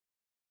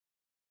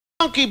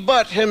monkey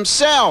butt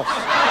himself,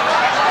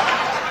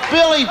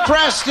 Billy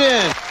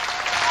Preston.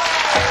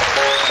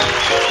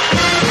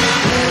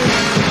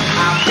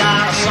 I've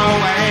got a song,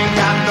 I ain't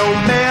got no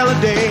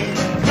melody.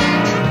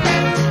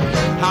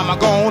 How am I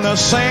gonna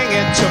sing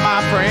it to my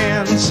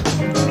friends?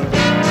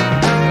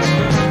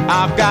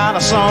 I've got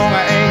a song,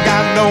 I ain't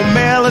got no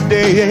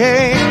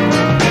melody.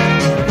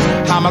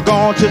 How am I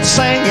going to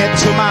sing it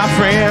to my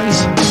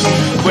friends?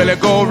 Will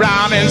it go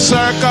round in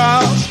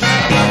circles?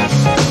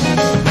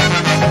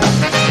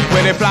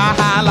 Will it fly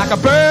high like a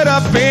bird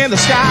up in the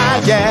sky?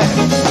 Yeah.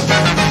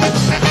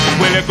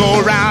 Will it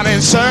go round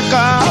in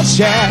circles?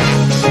 Yeah.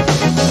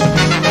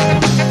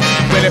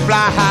 Will it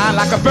fly high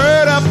like a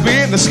bird up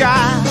in the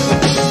sky?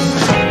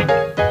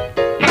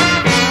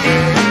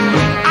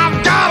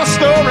 I've got a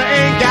story,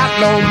 ain't got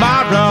no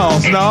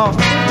morals, no.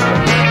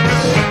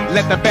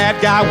 Let the bad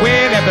guy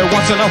win every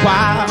once in a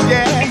while,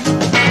 yeah.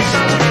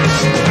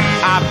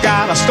 I've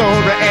got a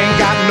story, ain't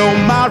got no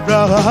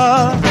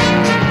morals.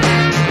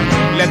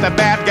 Let the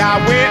bad guy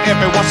win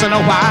every once in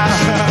a while.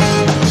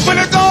 Will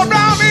it go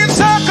round in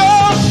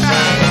circles?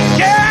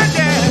 Yeah,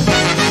 yeah.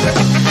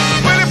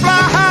 Will it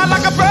fly high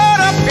like a bird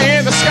up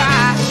in the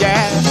sky?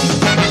 Yeah.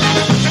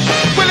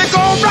 Will it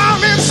go round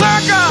in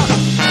circles?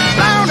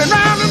 Round and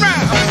round and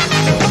round.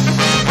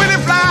 Will it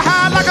fly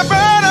high like a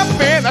bird up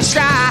in the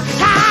sky?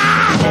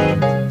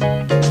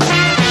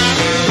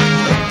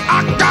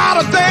 I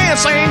gotta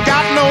dance, ain't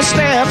got no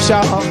steps,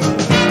 y'all.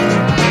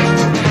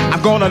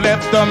 I'm gonna let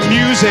the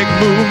music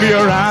move me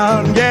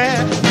around,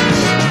 yeah.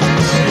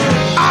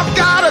 I've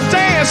gotta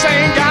dance,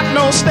 ain't got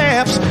no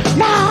steps,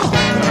 no.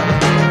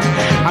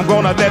 I'm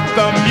gonna let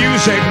the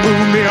music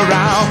move me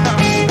around.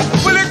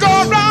 Will it go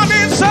round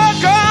in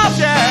circles,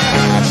 yeah.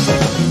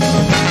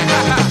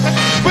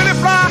 Will it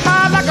fly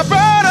high like a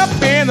bird up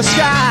in the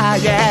sky,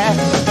 yeah.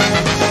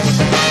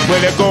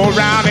 Will it go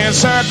round in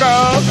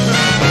circles?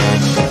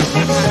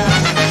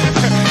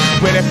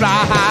 Will it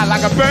fly high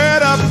like a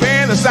bird up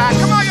in the sky?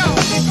 Come on, y'all.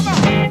 Come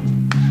on.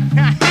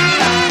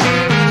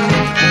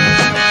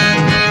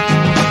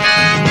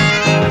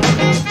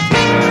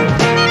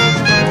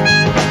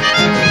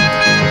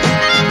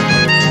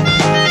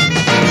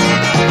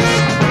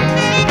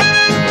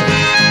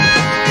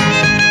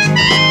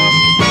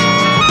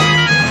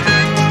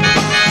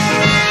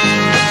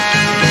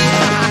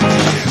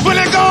 Will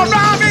it go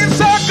round in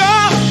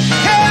circles?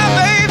 Yeah,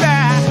 baby.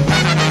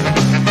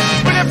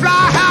 Will it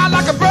fly high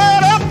like a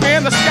bird up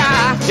in the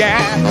sky?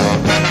 Yeah.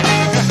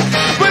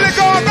 Will it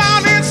go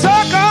around in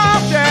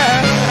circles?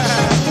 Yeah.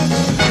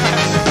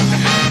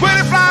 Will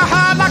it fly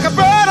high like a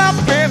bird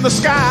up in the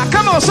sky?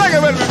 Come on, sing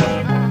it with me.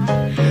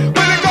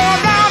 Will it go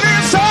around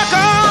in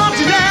circles?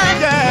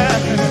 Yeah, yeah.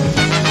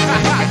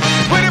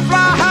 Will it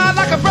fly high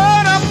like a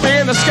bird up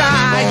in the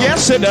sky?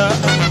 Yes, it does.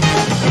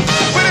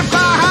 Will it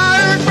fly high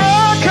in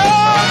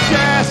circles?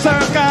 Yeah,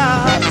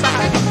 circles.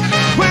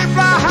 Will it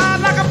fly high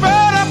like a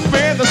bird up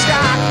in the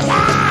sky?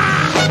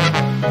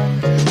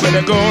 Will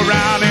it go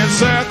round in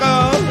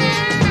circles?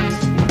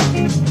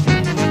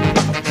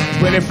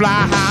 Will it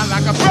fly high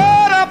like a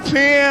bird up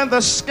in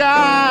the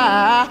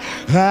sky?